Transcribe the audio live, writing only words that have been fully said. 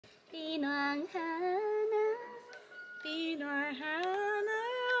地暖하나地暖하나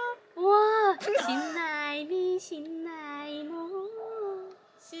와 신날미 신날모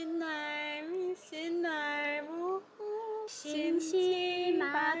신날미 신날모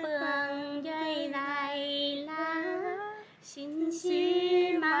신실마병 열라일라 신실마병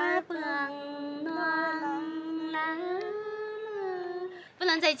暖啦不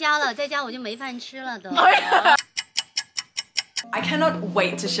能再加了，再加我就没饭吃了都。 I cannot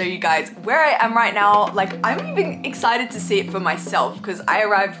wait to show you guys where I am right now. Like, I'm even excited to see it for myself because I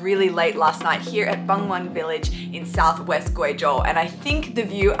arrived really late last night here at Banwan village in South-West Guizhou, and I think the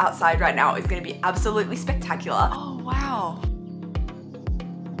view outside right now is going to be absolutely spectacular. Oh wow.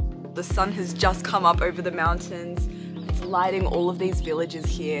 The sun has just come up over the mountains. It's lighting all of these villages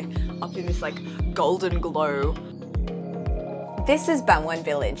here up in this like golden glow. This is Banwan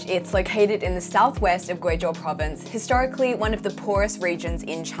village. It's located in the southwest of Guizhou province, historically one of the poorest regions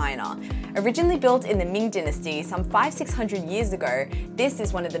in China. Originally built in the Ming dynasty some 500–600 years ago, this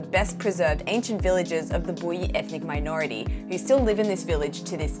is one of the best preserved ancient villages of the Puyi ethnic minority, who still live in this village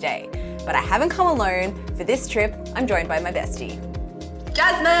to this day. But I haven't come alone. For this trip, I'm joined by my bestie.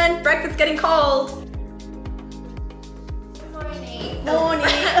 Jasmine, breakfast's getting cold. Morning.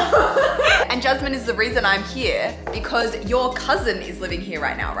 And Jasmine is the reason I'm here because your cousin is living here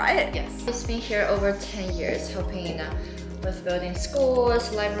right now, right? Yes. He's been here over 10 years, helping with building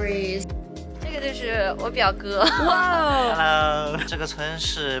schools, libraries. 这个就是我表哥。哇 Hello， 这个村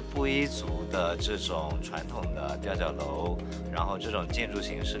是布依族的这种传统的吊脚楼，然后这种建筑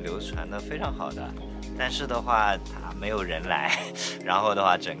形式流传的非常好的。但是的话，它没有人来，然后的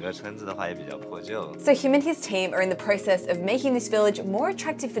话，整个村子的话也比较破旧。So him and his team are in the process of making this village more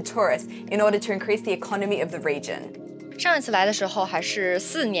attractive for tourists in order to increase the economy of the region. 上一次来的时候还是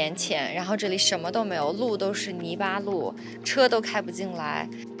4年前，然后这里什么都没有，路都是泥巴路，车都开不进来。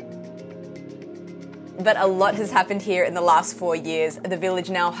But a lot has happened here in the last 4 years. The village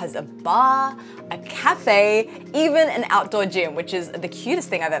now has a bar, a cafe, even an outdoor gym, which is the cutest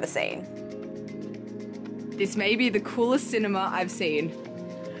thing I've ever seen. This may be the coolest cinema I've seen.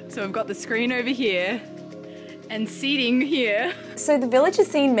 So we've got the screen over here and seating here. So the village has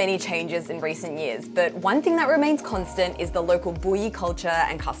seen many changes in recent years, but one thing that remains constant is the local Puyi culture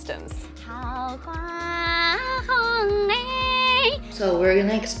and customs. So we're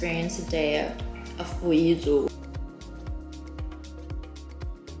gonna experience a day of Puyi Zhu.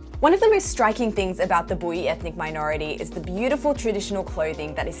 One of the most striking things about the Puyi ethnic minority is the beautiful traditional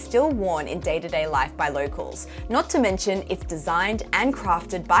clothing that is still worn in day-to-day life by locals. Not to mention, it's designed and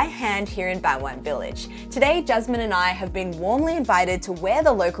crafted by hand here in Banwan village. Today, Jasmine and I have been warmly invited to wear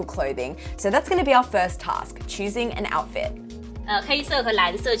the local clothing, so that's going to be our first task, choosing an outfit. 黑色和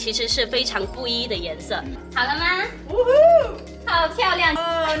蓝色其实是非常不一的颜色。好了吗？ Woohoo! 好漂亮！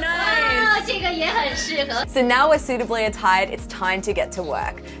 Oh, nice! 这个也很适合。 So now we're suitably attired, it's time to get to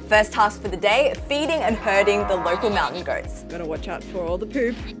work. First task for the day, feeding and herding the local mountain goats. Gotta watch out for all the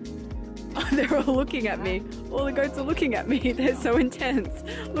poop. Oh, they're all looking at me. All the goats are looking at me. They're so intense.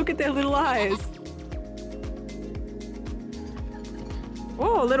 Look at their little eyes.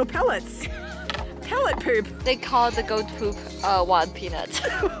 Oh, little pellets. Pellet poop. They call the goat poop wild peanut.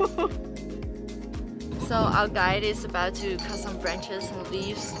 So our guide is about to cut some branches and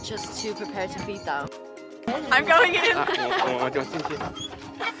leaves just to prepare to feed them. I'm going in.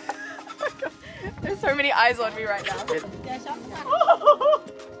 There's so many eyes on me right now.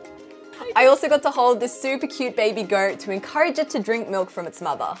 I also got to hold this super cute baby goat to encourage it to drink milk from its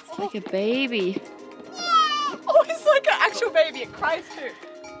mother. It's like a baby. Oh, it's like an actual baby. It cries too.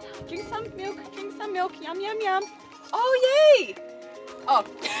 Drink some milk, yum, yum, yum. Oh, yay! Oh,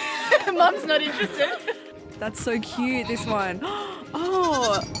 Mum's not interested. That's so cute, this one.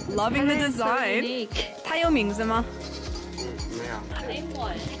 Oh, loving the design. So unique. 它有名字吗？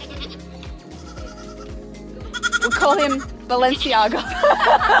 We'll call him Balenciaga.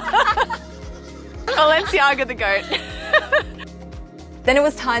 Balenciaga the goat. Then it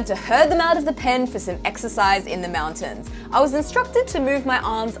was time to herd them out of the pen for some exercise in the mountains. I was instructed to move my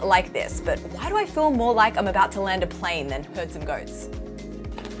arms like this, but why do I feel more like I'm about to land a plane than herd some goats?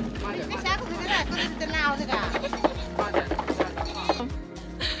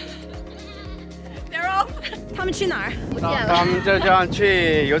 They're off. 他们去哪儿？他们就这样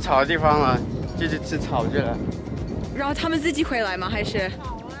去有草的地方了，就去吃草去了。然后他们自己回来吗？还是？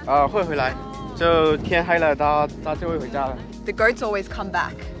会回来，就天黑了，他就会回家了。 The goats always come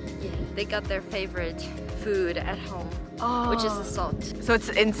back. Yeah, they got their favorite food at home. which is the salt. So it's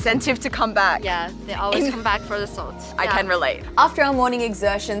incentive to come back. Yeah, they always come back for the salt. I can relate. After our morning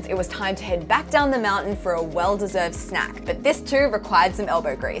exertions, it was time to head back down the mountain for a well-deserved snack. But this too required some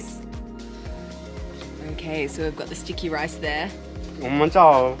elbow grease. Okay, so we've got the sticky rice there. 我们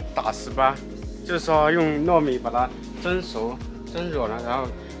叫打糍粑，就是说用糯米把它蒸熟、蒸软了，然后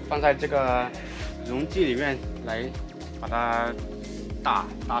放在这个容器里面来把它打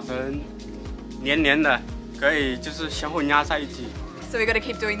成黏黏的，可以就是相互压在一起。 So we've got to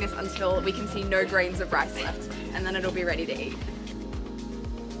keep doing this until we can see no grains of rice left, and then it'll be ready to eat.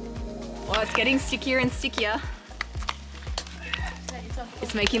 Well, it's getting stickier and stickier.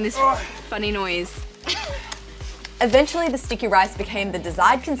 It's making this funny noise. Eventually, the sticky rice became the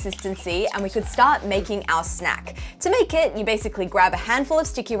desired consistency and we could start making our snack. To make it, you basically grab a handful of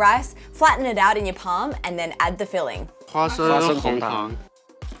sticky rice, flatten it out in your palm, and then add the filling. 花生红糖。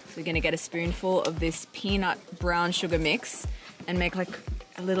 So we're gonna get a spoonful of this peanut brown sugar mix and make like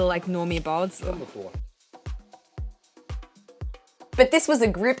a little like normie balls. But this was a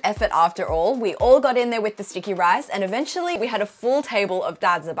group effort after all. We all got in there with the sticky rice and eventually we had a full table of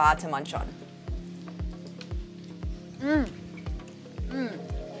dazaba to munch on.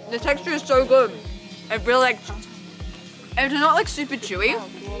 The texture is so good. It really like, it's not like super chewy,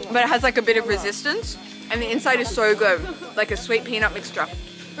 but it has like a bit of resistance, and the inside is so good, like a sweet peanut mixture.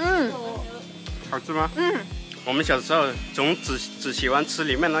 好吃吗？我们小时候只喜欢吃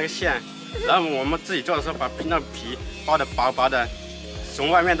里面那个馅，然后我们自己做的时候把那个皮包得薄薄的，从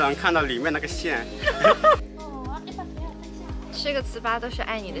外面的人看到里面那个馅。这个糍粑都是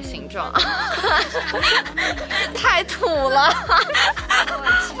爱你的形状，太土了。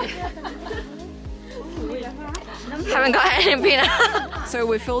Haven't got any peanut. So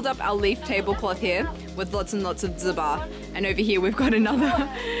we filled up our leaf tablecloth here with lots and lots of ziba, and over here we've got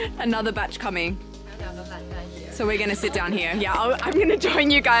another batch coming. So we're gonna sit down here. Yeah, I'm gonna join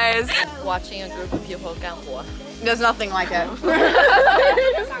you guys. Watching a group of people 干活。 There's nothing like it.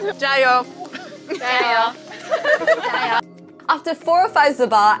 加油！加油！加油！ After 4 or 5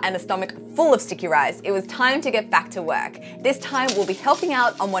 zaba and a stomach full of sticky rice, it was time to get back to work. This time we'll be helping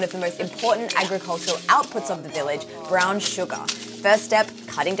out on one of the most important agricultural outputs of the village, brown sugar. First step,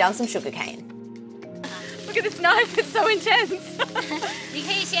 cutting down some sugarcane. Look at this knife, it's so intense. 你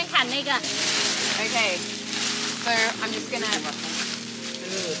可以先砍那个。 Okay, so I'm just gonna...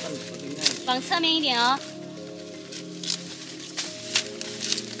 往侧面一点哦。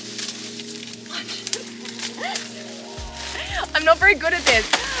 I'm not very good at this.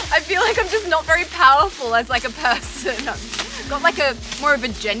 I feel like I'm just not very powerful as like a person. I've got like a more of a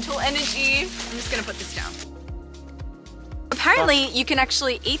gentle energy. I'm just gonna put this down. Apparently, you can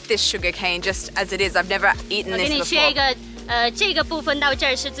actually eat this sugar cane just as it is. I've never eaten 我给 this 你 before. 切一个，这个部分到这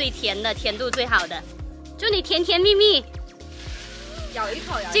儿是最甜的，甜度最好的，祝你甜甜蜜蜜。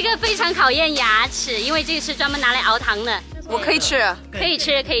这个非常考验牙齿，因为这个是专门拿来熬糖的。我可以吃。可以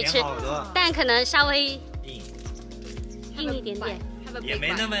吃，可以吃甜好多，但可能稍微硬，硬一点点。也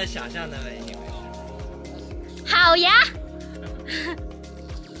没那么想象那么硬。好呀。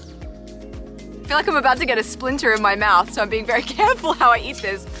 I feel like I'm about to get a splinter in my mouth, so I'm being very careful how I eat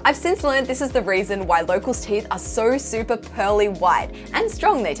this. I've since learned this is the reason why locals' teeth are so super pearly white and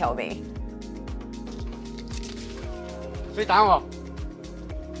strong, they tell me. 谁打我？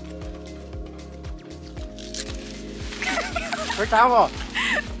谁打我？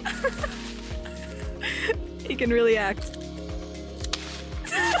 He can really act.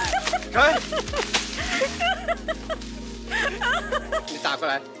 哎！你打过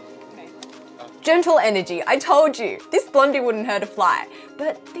来。 Gentle energy, I told you. This blondie wouldn't hurt a fly.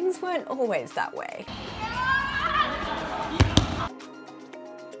 But things weren't always that way.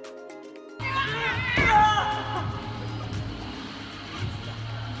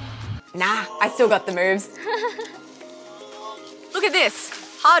 Nah, I still got the moves. Look at this.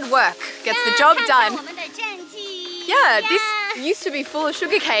 Hard work gets the job 看看 done. 我们的战绩。 Yeah, this used to be full of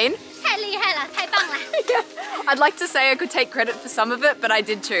sugarcane. 太厉害了，太棒了。 I'd like to say I could take credit for some of it, but I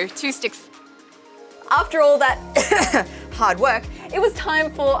did too. 2 sticks. After all that hard work, it was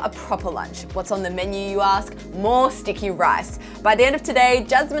time for a proper lunch. What's on the menu, you ask? More sticky rice. By the end of today,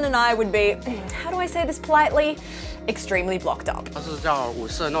 Jasmine and I would be, how do I say this politely? Extremely blocked up. 它是叫五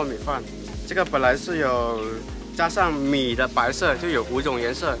色糯米饭，这个本来是有加上米的白色，就有5种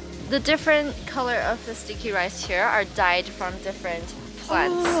颜色。 The different color of the sticky rice here are dyed from different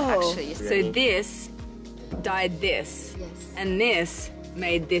plants, actually. So this dyed this, and this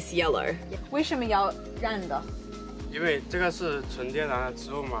made this yellow. 为什么要染的？因为这个是纯天然的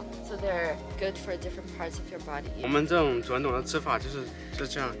植物嘛。So they're good for different parts of your body. 我们这种传统的吃法就是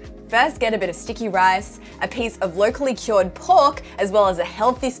这样。 First, get a bit of sticky rice, a piece of locally cured pork, as well as a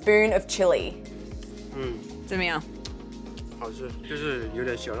healthy spoon of chili. 怎么样？好吃，就是有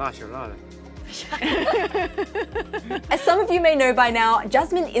点小辣小辣的。 As some of you may know by now,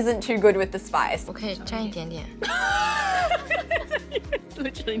 Jasmine isn't too good with the spice. 我可以沾一点点。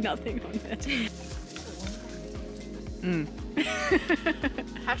Literally nothing on it.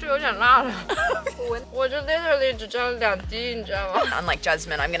 还是有点辣的。我就 literally 只沾了2滴，你知道吗 Unlike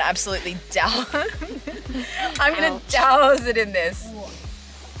Jasmine, I'm gonna absolutely douse. I'm gonna douse it in this.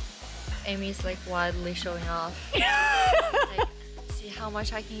 Amy's like wildly showing off. Like, see how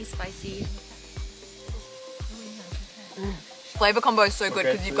much I can eat spicy. Flavor combo is so good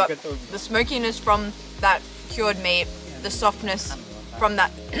because you've got the smokiness from that cured meat, the softness from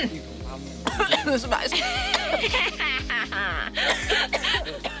that the spice.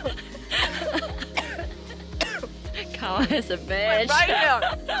 Kawa is a bitch. Right here.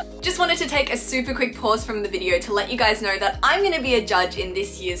 Just wanted to take a super quick pause from the video to let you guys know that I'm going to be a judge in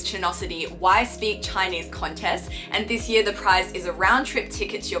this year's Chinosity Why Speak Chinese contest, and this year the prize is a round-trip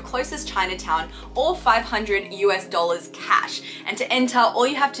ticket to your closest Chinatown or $500 cash. And to enter, all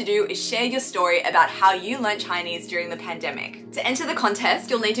you have to do is share your story about how you learnt Chinese during the pandemic. To enter the contest,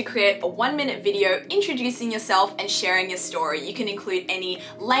 you'll need to create a 1-minute video introducing yourself and sharing your story. You can include any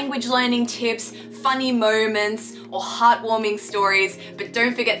language learning tips, funny moments, or heartwarming stories, but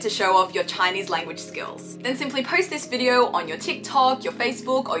don't forget to show off your Chinese language skills. Then simply post this video on your TikTok, your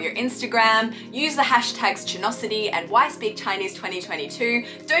Facebook, or your Instagram. Use the hashtags Chinosity and Why Speak Chinese 2022.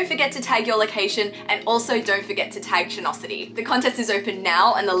 Don't forget to tag your location, and also don't forget to tag Chinosity. The contest is open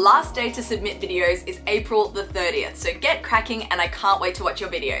now, and the last day to submit videos is April the 30th, so get cracking, and I can't wait to watch your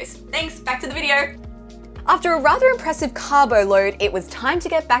videos. Thanks, back to the video. After a rather impressive carbo load, it was time to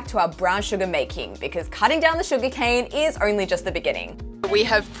get back to our brown sugar making, because cutting down the sugarcane is only just the beginning. We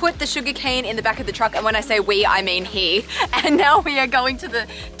have put the sugarcane in the back of the truck, and when I say we, I mean he. And now we are going to the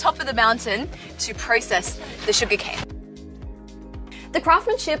top of the mountain to process the sugarcane. The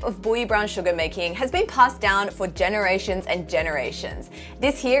craftsmanship of Bui brown sugar making has been passed down for generations and generations.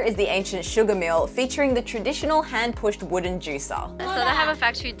 This here is the ancient sugar mill featuring the traditional hand-pushed wooden juicer. So they have a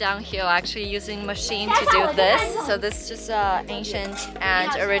factory downhill actually using machine to do this. So this is just an ancient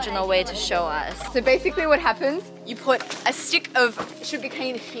and original way to show us. So basically what happens, you put a stick of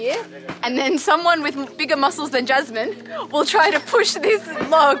sugarcane here, and then someone with bigger muscles than Jasmine will try to push this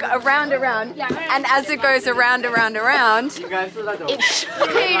log around, and as it goes around, it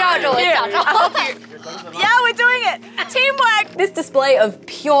yeah, we're doing it! Teamwork! This display of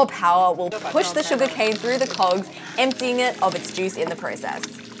pure power will push the sugarcane through the cogs, emptying it of its juice in the process.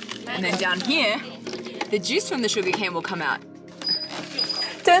 And then down here, the juice from the sugarcane will come out.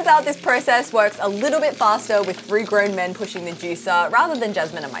 Turns out this process works a little bit faster with 3 grown men pushing the juicer rather than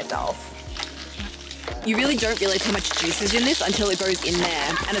Jasmine and myself. You really don't realize how much juice is in this until it goes in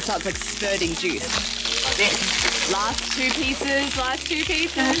there and it starts like spurting juice. Last 2 pieces, last 2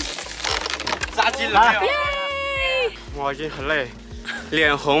 pieces. 杀进来了！我已经很累，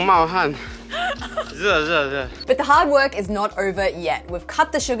脸红冒汗，热。 But the hard work is not over yet. We've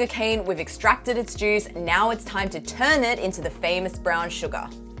cut the sugarcane, we've extracted its juice, now it's time to turn it into the famous brown sugar.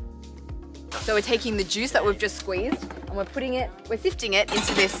 So we're taking the juice that we've just squeezed, and we're sifting it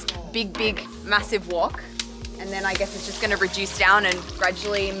into this big, massive wok. And then I guess it's just going to reduce down and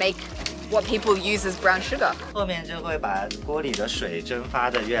gradually make what people use as brown sugar. 后面就会把锅里的水蒸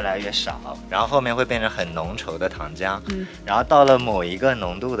发的越来越少，然后后面会变成很浓稠的糖浆，然后到了某一个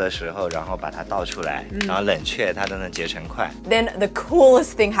浓度的时候，然后把它倒出来，然后冷却，它都能结成块。Then the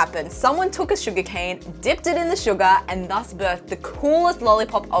coolest thing happened. Someone took a sugarcane, dipped it in the sugar, and thus birthed the coolest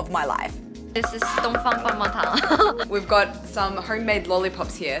lollipop of my life. This is 东方棒棒糖. We've got some homemade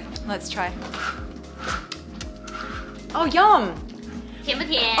lollipops here. Let's try. Oh, yum! 甜不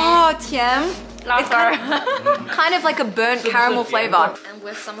甜？ Oh, 甜. It's kind of like a burnt caramel flavor. And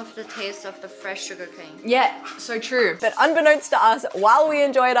with some of the taste of the fresh sugarcane. Yeah, so true. But unbeknownst to us, while we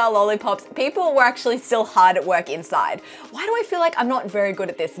enjoyed our lollipops, people were actually still hard at work inside. Why do I feel like I'm not very good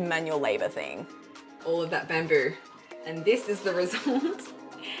at this manual labor thing? All of that bamboo. And this is the result.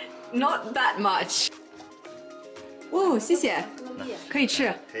 Not that much. 哦，谢谢，可以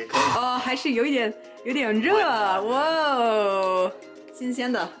吃。哦，还是有点热，哇，新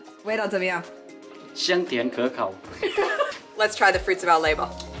鲜的，味道怎么样？香甜可口。 Let's try the fruits of our labor.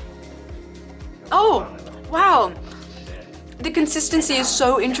 Oh, wow. The consistency is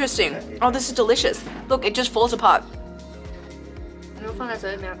so interesting. Oh, this is delicious. Look, it just falls apart. 然后放在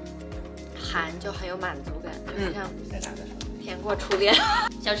嘴里面，含，就很有满足感，就好像甜过初恋。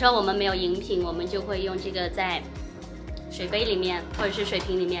小时候我们没有饮品，我们就会用这个在水杯里面或者是水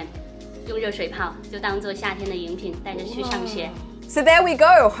瓶里面用热水泡，就当做夏天的饮品，带着去上学。So there we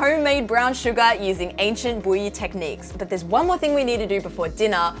go, homemade brown sugar using ancient bouillie techniques. But there's one more thing we need to do before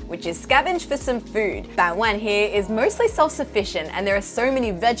dinner, which is scavenge for some food. Banwan here is mostly self-sufficient and there are so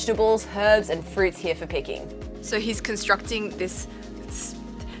many vegetables, herbs and fruits here for picking. So he's constructing this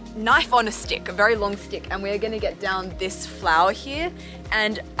knife on a stick, a very long stick, and we're gonna get down this flour here.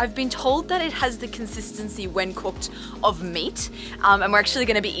 And I've been told that it has the consistency when cooked of meat, and we're actually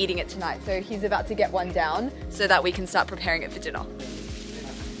gonna be eating it tonight. So he's about to get one down so that we can start preparing it for dinner.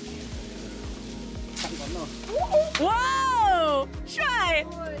 Wow! 帅!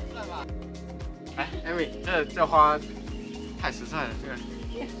 哎 ，Amy， 这花太实在了，这个。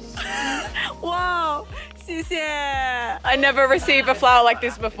Wow! 谢谢! I never received a flower like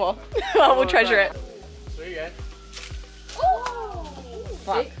this before. I will treasure it. 随缘。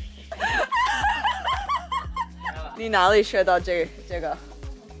Fuck. 你哪里学到这个？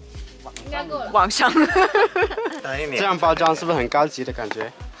应该够了。网上。这样包装是不是很高级的感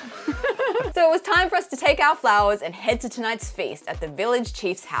觉？ So it was time for us to take our flowers and head to tonight's feast at the village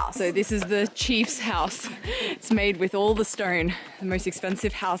chief's house. So this is the chief's house. It's made with all the stone, the most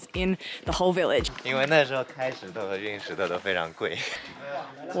expensive house in the whole village. 因为那时候开石头和运石头都非常贵。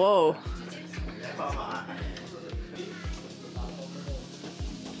Whoa.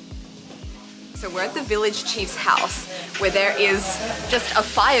 So we're at the village chief's house, where there is just a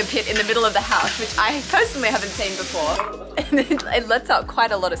fire pit in the middle of the house, which I personally haven't seen before. And it lets out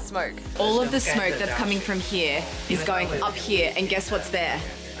quite a lot of smoke. All of the smoke that's coming from here is going up here, and guess what's there?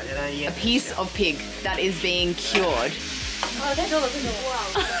 A piece of pig that is being cured.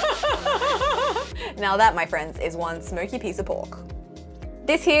 Now that, my friends, is one smoky piece of pork.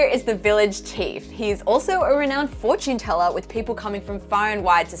 This here is the village chief. He's also a renowned fortune teller with people coming from far and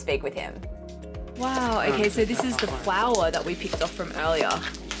wide to speak with him. Wow, okay, so this is the flour that we picked off from earlier.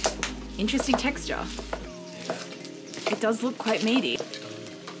 Interesting texture. It does look quite meaty.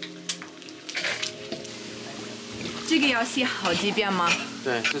 这个要洗好几遍吗？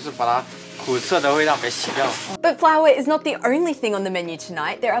对，就是把它苦涩的味道给洗掉。 But flour is not the only thing on the menu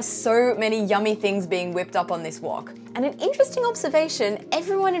tonight. There are so many yummy things being whipped up on this wok. And an interesting observation,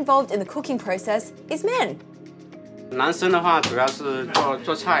 everyone involved in the cooking process is men. 男生的话主要是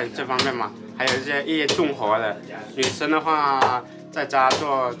做菜这方面嘛，还有一些重活的。女生的话在家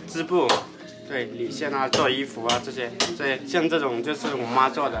做织布，对，理线啊，做衣服啊这些，像这种就是我妈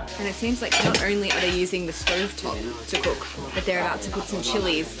做的。 And it seems like not only are they using the stovetop to cook, but they're about to put some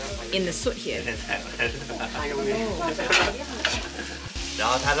chilies in the soot here. 然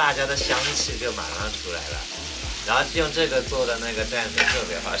后它辣椒的香气就马上出来了，然后用这个做的那个蘸水特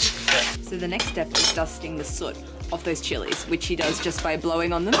别好吃。So the next step is dusting the soot off those chilies, which he does just by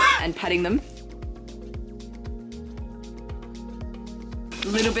blowing on them and patting them. A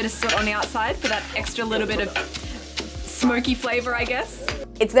little bit of soot on the outside for that extra little bit of smoky flavor, I guess.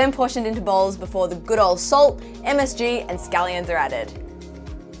 It's then portioned into bowls before the good old salt, MSG and scallions are added.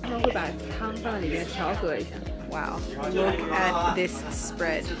 Wow, look at this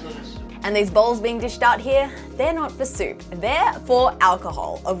spread. And these bowls being dished out here, they're not for soup, they're for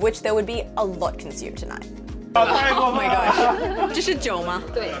alcohol, of which there would be a lot consumed tonight. Oh my gosh. 这是酒吗？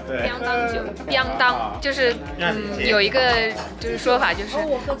对，标当酒，标当就是有一个就是说法就是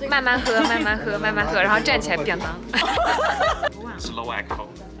慢慢喝，慢慢喝，慢慢喝，然后站起来标当。Slow alcohol.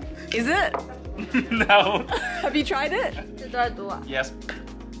 Is it? No. Have you tried it? 这多少度啊？ Yes.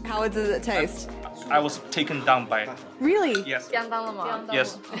 How does it taste? I was taken down by it. Really? Yes. 标当了吗？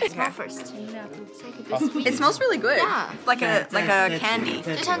 Yes. Smell first. It smells really good. Yeah. Like a candy.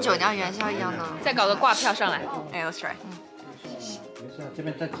 就像酒酿元宵一样的。再搞个挂票上来。 Okay, let's try.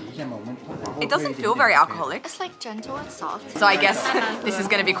 It doesn't feel very alcoholic. It's like gentle and soft. So I guess this is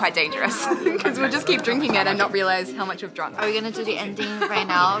going to be quite dangerous because we'll just keep drinking it and not realize how much we've drunk. Are we gonna do the ending right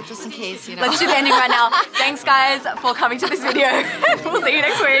now, just in case, you know? Let's do the ending right now. Thanks guys for coming to this video. We'll see you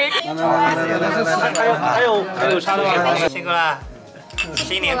next week. 还有茶的吗？辛苦了，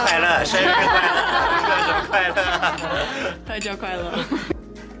新年快乐，生日快乐，各种快乐。喝酒快乐。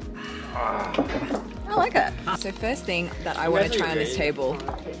 I like it. So first thing that I want to try on this table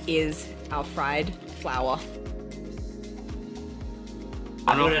is our fried flour.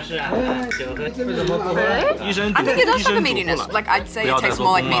 或者是酒和 I think it does have a meatiness. Like I'd say it tastes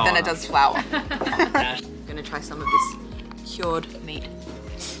more like meat than it does flour. I'm gonna try some of this cured meat.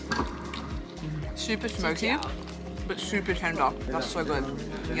 Super smoky, but super tender. That's so good.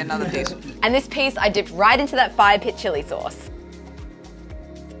 Get another piece. And this piece I dipped right into that fire pit chili sauce.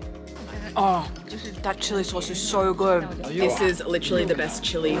 Oh, that chili sauce is so good. This is literally the best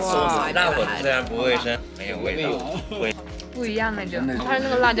chili sauce I've ever had. 虽然不卫生，很有味道。不一样的这，它那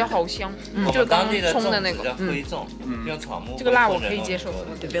个辣椒好香，就是刚冲的那个。这个辣我可以接受。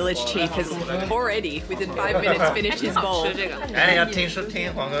The village chief has already, within 5 minutes, finished his bowl. 吃这个。哎呀，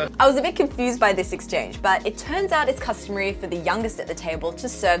听黄哥。 I was a bit confused by this exchange, but it turns out it's customary for the youngest at the table to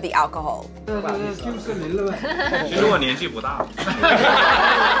serve the alcohol. 其实我年纪不大。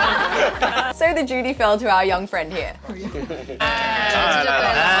 So the duty fell to our young friend here.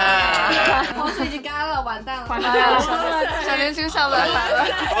 黄水已经干了，完蛋了。小年轻上班来了。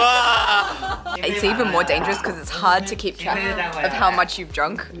 It's even more dangerous because it's hard to keep track of how much you've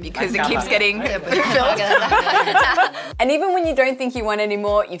drunk because it keeps getting filled. And even when you don't think you want any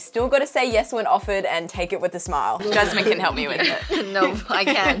more, you've still got to say yes when offered and take it with a smile. Jasmine can help me with it. No, I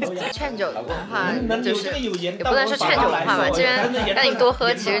can't. 劝酒文化就是也不能说劝酒文化吧，这边让你多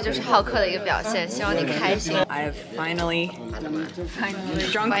喝，其实就是好客的一个表现。希望你开心。 I have finally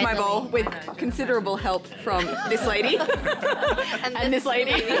drunk my bowl with considerable help from this lady and this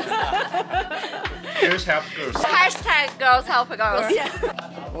lady. Girls help girls. Hashtag girls help girls.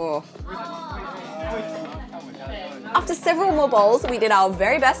 Oh. After several more bowls, we did our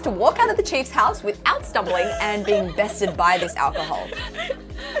very best to walk out of the chief's house without stumbling and being bested by this alcohol.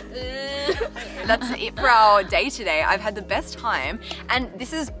 That's it for our day today. I've had the best time, and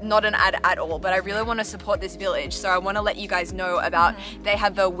this is not an ad at all, but I really want to support this village, so I want to let you guys know about they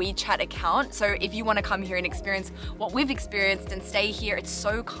have a WeChat account. So if you want to come here and experience what we've experienced and stay here, it's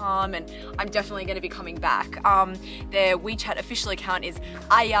so calm, and I'm definitely going to be coming back. Their WeChat official account is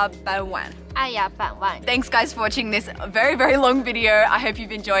Banwan. Banwan. Thanks guys for watching this very, very long video. I hope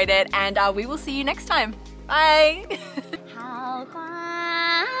you've enjoyed it, and we will see you next time. Bye.